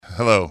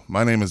Hello,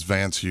 my name is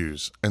Vance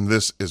Hughes, and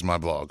this is my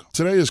blog.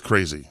 Today is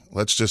crazy.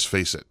 Let's just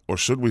face it, or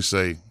should we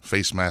say,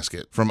 face mask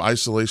it. From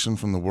isolation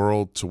from the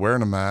world to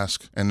wearing a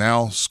mask, and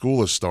now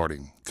school is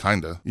starting.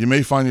 Kinda. You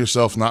may find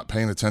yourself not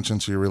paying attention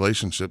to your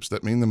relationships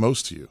that mean the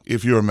most to you.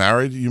 If you are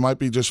married, you might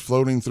be just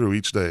floating through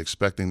each day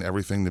expecting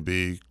everything to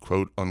be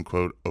quote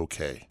unquote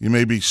okay. You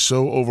may be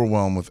so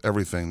overwhelmed with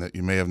everything that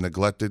you may have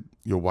neglected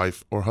your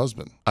wife or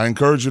husband. I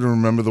encourage you to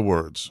remember the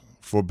words,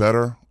 for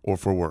better or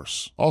for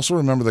worse. Also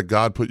remember that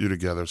God put you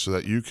together so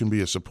that you can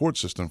be a support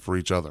system for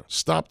each other.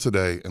 Stop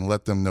today and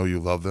let them know you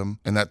love them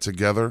and that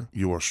together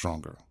you are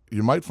stronger.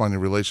 You might find your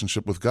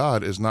relationship with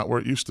God is not where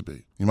it used to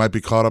be. You might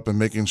be caught up in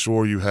making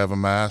sure you have a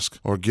mask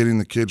or getting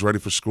the kids ready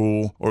for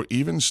school or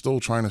even still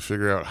trying to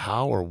figure out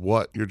how or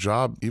what your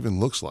job even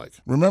looks like.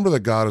 Remember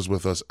that God is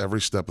with us every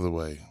step of the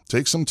way.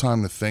 Take some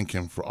time to thank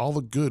Him for all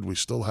the good we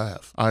still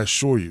have. I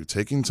assure you,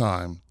 taking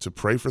time to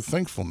pray for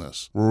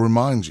thankfulness will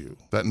remind you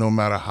that no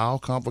matter how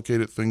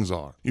complicated things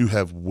are, you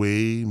have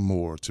way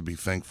more to be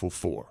thankful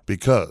for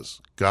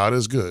because God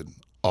is good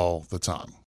all the time.